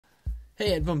Hey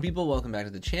Headphone people, welcome back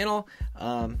to the channel.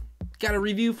 Got a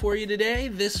review for you today.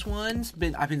 This one's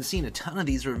I've been seeing a ton of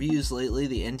these reviews lately,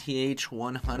 the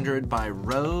NTH-100 by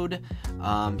Rode.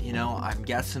 You know, I'm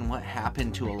guessing what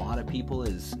happened to a lot of people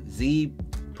is Z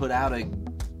put out a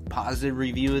positive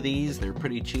review of these. They're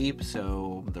pretty cheap,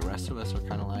 so the rest of us are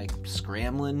kind of like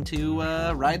scrambling to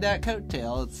ride that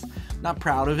coattail. It's not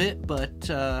proud of it, but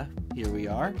here we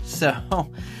are. So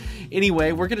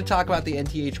anyway, we're going to talk about the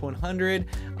NTH-100.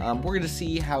 We're going to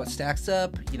see how it stacks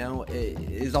up. You know,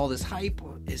 is all this hype,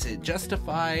 is it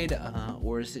justified,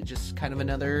 or is it just kind of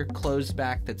another closed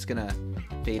back that's going to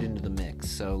fade into the mix?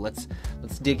 So let's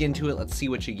dig into it. Let's see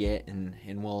what you get,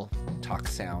 and we'll talk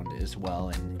sound as well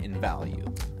and value.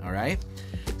 All right.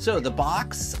 So the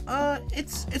box,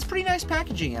 it's pretty nice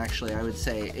packaging, actually. I would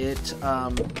say it.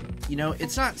 You know,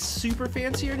 it's not super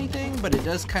fancy or anything, but it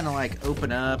does kind of like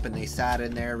open up, and they sat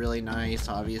in there really nice,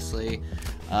 obviously,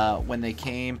 when they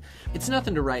came. It's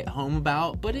nothing to write home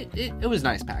about, but it was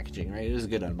nice packaging, right? It was a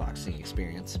good unboxing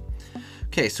experience.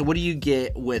 Okay, so what do you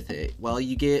get with it? Well,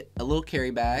 you get a little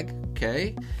carry bag,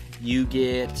 okay? You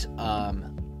get a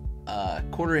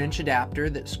 1/4-inch adapter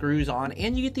that screws on,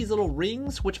 and you get these little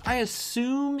rings, which I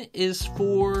assume is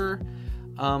for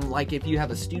like if you have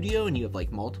a studio and you have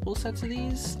like multiple sets of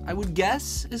these, I would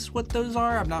guess is what those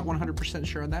are. I'm not 100%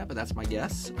 sure on that, but that's my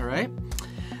guess. All right.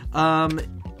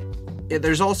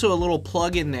 There's also a little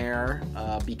plug in there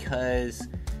because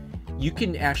you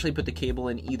can actually put the cable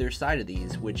in either side of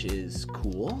these, which is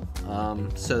cool.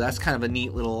 So that's kind of a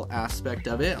neat little aspect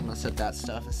of it. I'm gonna set that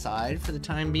stuff aside for the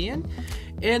time being.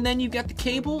 And then you've got the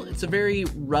cable. It's a very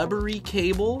rubbery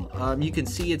cable. You can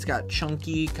see it's got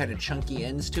kind of chunky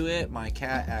ends to it. My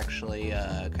cat actually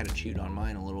kind of chewed on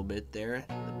mine a little bit there,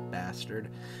 the bastard.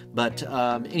 But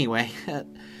anyway,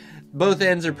 both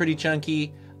ends are pretty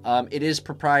chunky. It is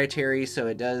proprietary, so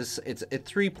it's at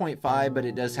 3.5, but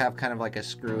it does have kind of like a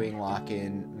screwing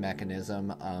lock-in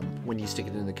mechanism when you stick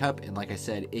it in the cup. And like I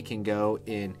said, it can go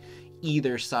in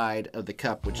either side of the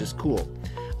cup, which is cool.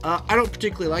 I don't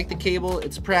particularly like the cable.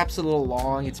 It's perhaps a little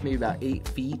long. It's maybe about 8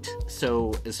 feet.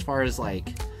 So as far as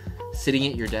like sitting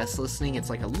at your desk listening, it's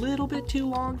like a little bit too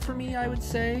long for me, I would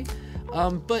say.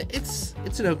 But it's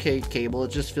an okay cable.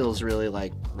 It just feels really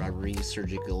like rubbery,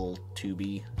 surgical,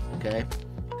 tubey. Okay.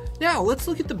 Now let's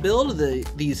look at the build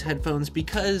of these headphones,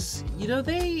 because you know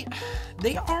they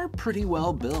are pretty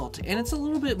well built, and it's a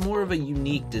little bit more of a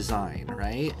unique design,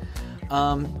 right?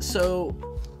 So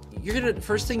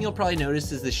first thing you'll probably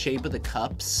notice is the shape of the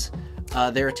cups.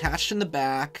 They're attached in the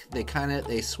back.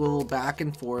 They swivel back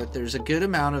and forth. There's a good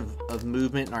amount of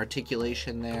movement and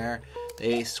articulation there.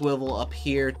 They swivel up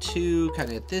here too, kind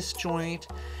of at this joint.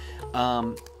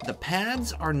 The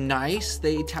pads are nice.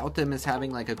 They tout them as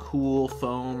having like a cool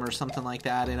foam or something like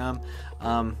that in them.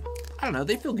 I don't know,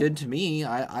 they feel good to me.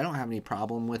 I don't have any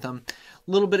problem with them.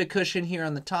 A little bit of cushion here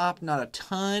on the top, not a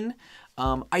ton.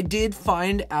 I did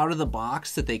find out of the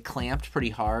box that they clamped pretty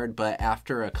hard, but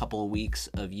after a couple of weeks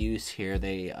of use here,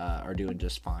 they are doing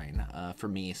just fine for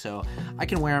me. So I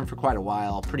can wear them for quite a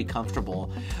while, pretty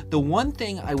comfortable. The one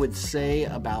thing I would say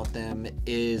about them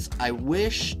is I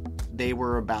wish they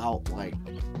were about like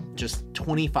just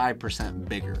 25%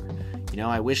 bigger. You know,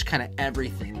 I wish kind of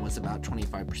everything was about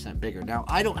 25% bigger. Now,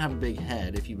 I don't have a big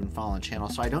head, if you've been following the channel,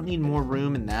 so I don't need more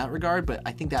room in that regard, but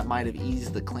I think that might have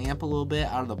eased the clamp a little bit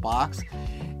out of the box.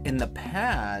 And the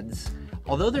pads,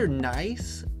 although they're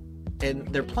nice and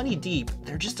they're plenty deep,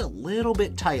 they're just a little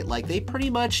bit tight. Like, they pretty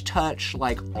much touch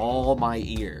like all my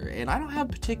ear, and I don't have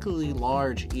particularly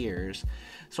large ears.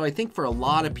 So I think for a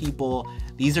lot of people,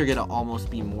 these are gonna almost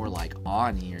be more like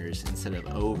on ears instead of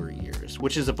over ears,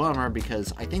 which is a bummer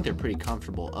because I think they're pretty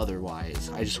comfortable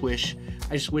otherwise. I just wish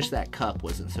that cup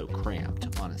wasn't so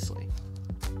cramped, honestly.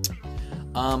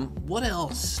 What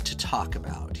else to talk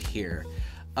about here?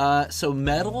 So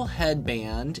metal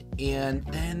headband, and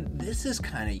then this is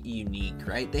kind of unique,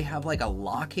 right? They have like a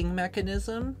locking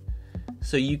mechanism.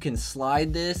 So you can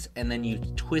slide this and then you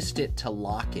twist it to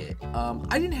lock it.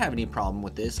 I didn't have any problem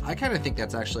with this. I kind of think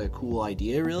that's actually a cool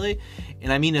idea, really.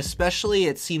 And I mean, especially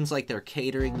it seems like they're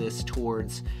catering this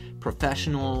towards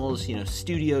professionals, you know,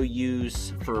 studio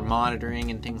use for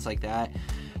monitoring and things like that.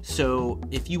 So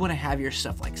if you want to have your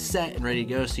stuff like set and ready to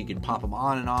go so you can pop them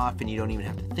on and off and you don't even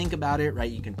have to think about it, right?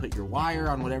 You can put your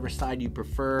wire on whatever side you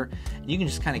prefer, and you can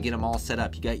just kind of get them all set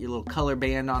up. You got your little color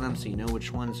band on them so you know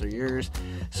which ones are yours.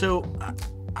 So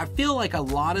I feel like a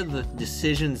lot of the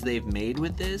decisions they've made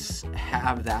with this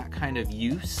have that kind of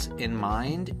use in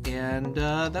mind, and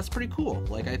that's pretty cool.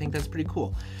 Like, I think that's pretty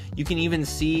cool. You can even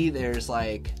see there's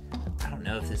like, I don't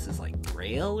know if this is like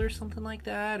braille or something like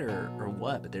that or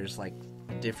what, but there's like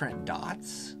different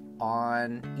dots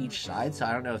on each side. So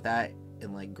I don't know if that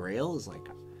in like Grail is like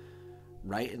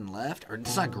right and left, or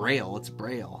it's not Grail, it's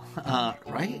Braille,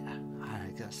 right? I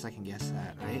guess I can guess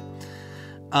that, right?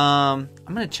 I'm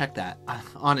gonna check that,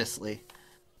 honestly.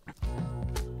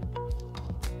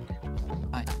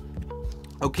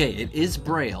 Okay, it is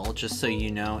Braille, just so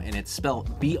you know, and it's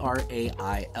spelled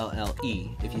B-R-A-I-L-L-E,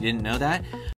 if you didn't know that.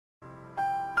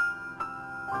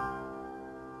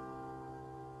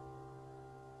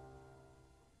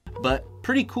 But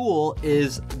pretty cool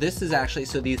is this is actually,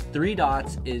 so these 3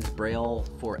 dots is Braille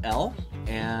for L,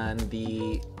 and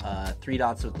the 3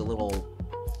 dots with the little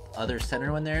other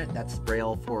center one there, that's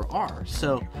Braille for R.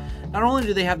 So not only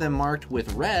do they have them marked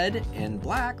with red and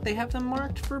black, they have them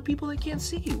marked for people that can't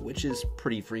see, which is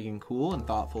pretty freaking cool and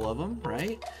thoughtful of them,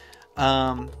 right?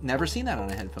 Never seen that on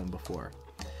a headphone before.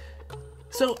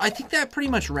 So I think that pretty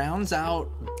much rounds out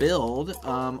build.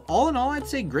 All in all, I'd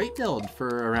say great build for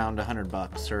around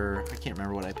 $100, or I can't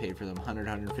remember what I paid for them, $100,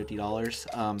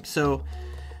 $150. So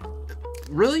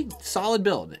really solid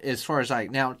build as far as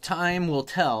now time will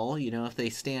tell, you know, if they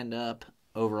stand up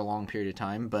over a long period of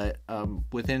time, but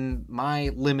within my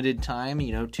limited time,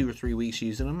 you know, 2 or 3 weeks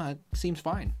using them, it seems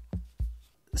fine.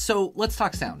 So let's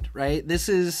talk sound, right? This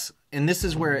is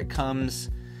where it comes.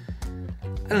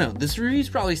 I don't know, this review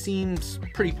probably seems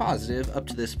pretty positive up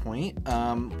to this point,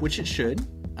 which it should.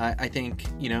 I think,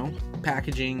 you know,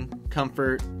 packaging,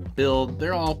 comfort, build,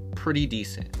 they're all pretty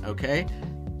decent, okay?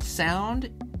 Sound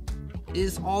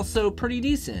is also pretty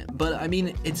decent, but I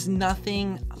mean, it's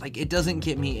nothing, like, it doesn't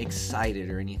get me excited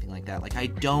or anything like that. Like, I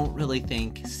don't really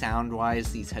think sound-wise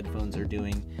these headphones are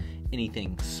doing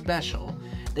anything special.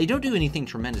 They don't do anything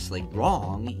tremendously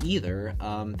wrong either.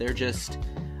 They're just,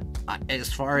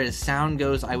 as far as sound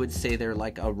goes, I would say they're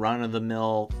like a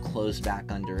run-of-the-mill closed back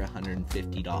under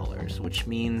 $150, which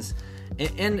means,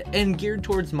 and geared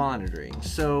towards monitoring.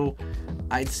 So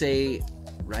I'd say,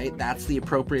 right, that's the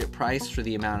appropriate price for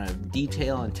the amount of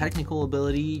detail and technical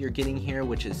ability you're getting here,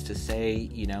 which is to say,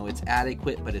 you know, it's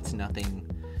adequate, but it's nothing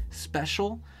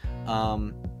special.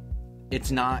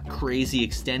 It's not crazy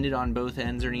extended on both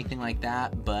ends or anything like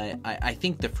that, but I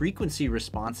think the frequency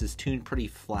response is tuned pretty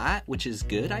flat, which is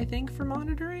good, I think, for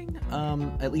monitoring.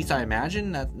 At least I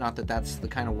imagine. Not that that's the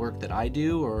kind of work that I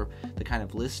do or the kind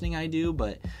of listening I do,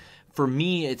 but for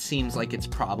me, it seems like it's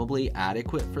probably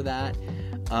adequate for that.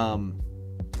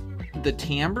 The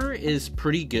timbre is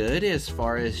pretty good as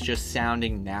far as just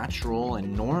sounding natural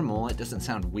and normal. It doesn't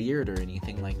sound weird or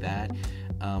anything like that.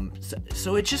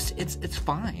 So it's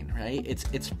fine, right?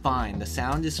 It's fine. The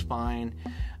sound is fine.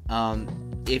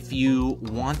 If you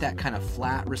want that kind of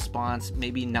flat response,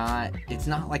 maybe not, it's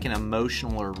not like an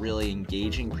emotional or really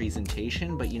engaging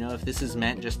presentation, but you know, if this is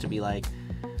meant just to be like,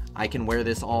 I can wear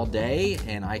this all day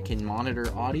and I can monitor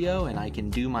audio and I can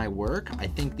do my work, I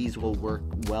think these will work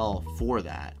well for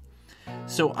that.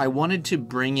 So I wanted to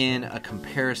bring in a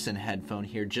comparison headphone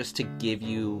here just to give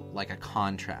you like a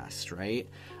contrast, right?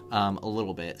 A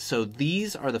little bit. So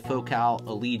these are the Focal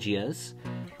Elegias.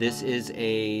 This is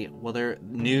a, well, they're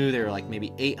new, they're like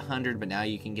maybe 800, but now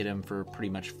you can get them for pretty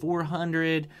much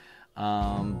 400.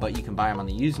 But you can buy them on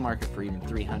the used market for even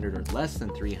 300 or less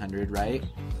than 300, right?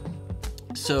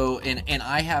 So, and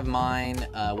I have mine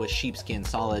with sheepskin,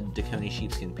 solid Dakoni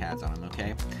sheepskin pads on them,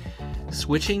 okay?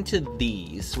 Switching to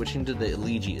the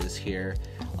Elegias here,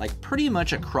 like pretty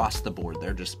much across the board,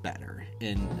 they're just better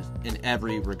in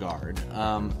every regard.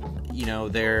 You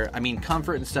know, I mean,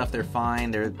 comfort and stuff, they're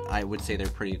fine. I would say they're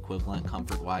pretty equivalent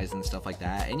comfort-wise and stuff like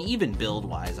that. And even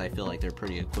build-wise, I feel like they're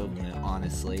pretty equivalent,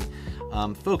 honestly.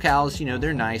 Focals, you know,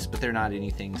 they're nice, but they're not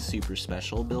anything super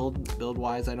special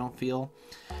build-wise, I don't feel.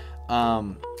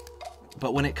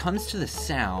 But when it comes to the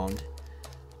sound,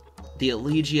 the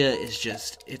Elegia is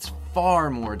just, it's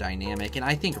far more dynamic. And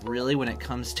I think really when it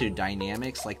comes to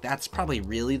dynamics, like that's probably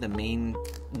really the main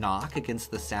knock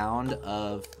against the sound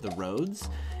of the Rhodes,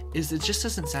 is it just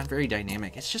doesn't sound very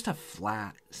dynamic. It's just a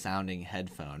flat sounding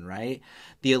headphone, right?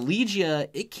 The Elegia,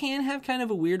 it can have kind of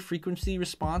a weird frequency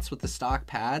response with the stock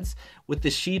pads. With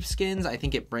the sheepskins, I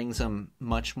think it brings them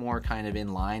much more kind of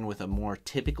in line with a more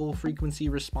typical frequency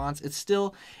response. It's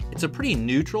a pretty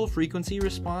neutral frequency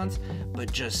response,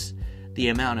 but just the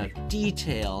amount of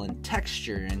detail and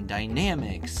texture and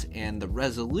dynamics and the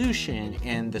resolution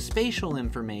and the spatial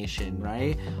information,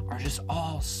 right, are just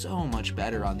all so much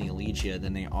better on the Elegia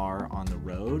than they are on the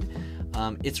Rode.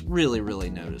 It's really, really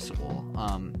noticeable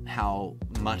how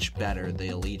much better the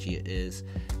Elegia is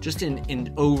just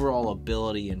in overall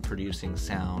ability in producing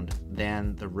sound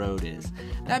than the Rode is.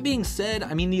 That being said,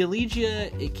 I mean, the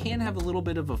Elegia, it can have a little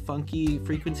bit of a funky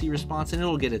frequency response, and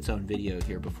it'll get its own video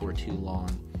here before too long.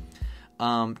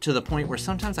 to the point where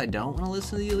sometimes I don't want to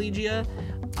listen to the Elegia.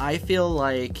 I feel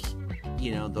like,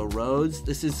 you know, the Rhodes,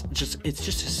 it's just a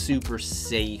super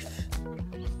safe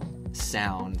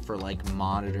sound for like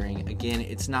monitoring. Again,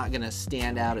 it's not gonna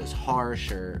stand out as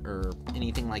harsh or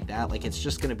anything like that. Like, it's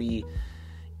just gonna be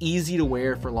easy to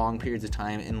wear for long periods of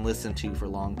time and listen to for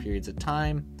long periods of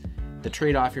time. The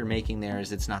trade-off you're making there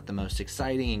is it's not the most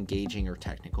exciting, engaging, or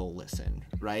technical listen,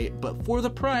 right? But for the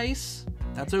price,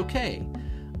 that's okay.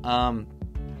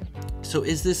 So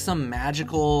is this some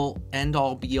magical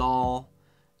end-all be-all,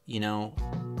 you know,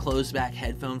 closed back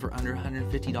headphone for under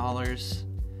 $150?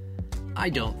 I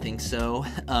don't think so,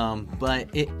 but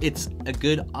it's a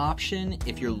good option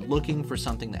if you're looking for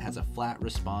something that has a flat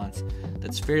response,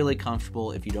 that's fairly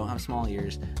comfortable. If you don't have small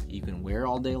ears, you can wear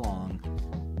all day long.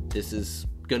 This is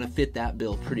gonna fit that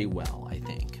bill pretty well, I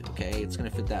think. Okay, it's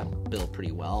gonna fit that bill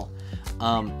pretty well.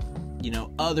 You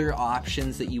know, other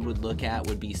options that you would look at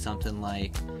would be something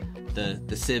like the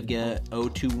Sivga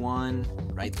 021,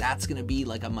 right? That's gonna be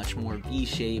like a much more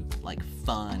V-shaped, like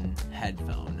fun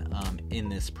headphone in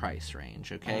this price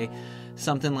range. Okay,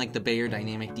 something like the Bayer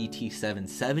Dynamic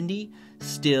DT770,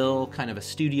 still kind of a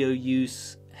studio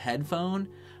use headphone.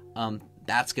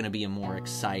 That's going to be a more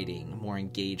exciting, more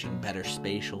engaging, better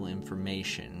spatial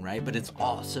information, right? But it's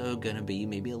also going to be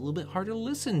maybe a little bit harder to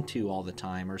listen to all the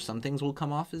time, or some things will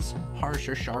come off as harsh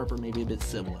or sharp, or maybe a bit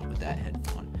sibilant with that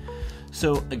headphone.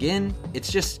 So again,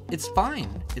 it's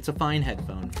fine. It's a fine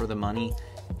headphone for the money.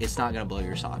 It's not going to blow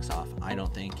your socks off, I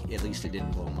don't think. At least it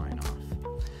didn't blow mine off.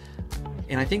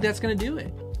 And I think that's going to do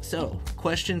it. So,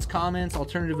 questions, comments,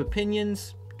 alternative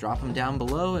opinions, drop them down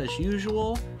below as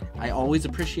usual. I always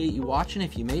appreciate you watching.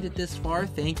 If you made it this far,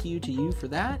 thank you to you for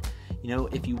that. You know,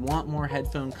 if you want more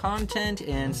headphone content,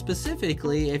 and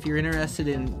specifically if you're interested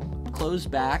in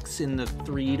closed backs in the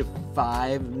 $3 to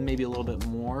 $5, maybe a little bit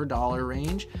more dollar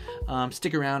range,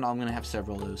 stick around. I'm going to have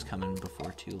several of those coming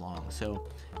before too long. So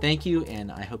thank you,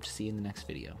 and I hope to see you in the next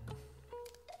video.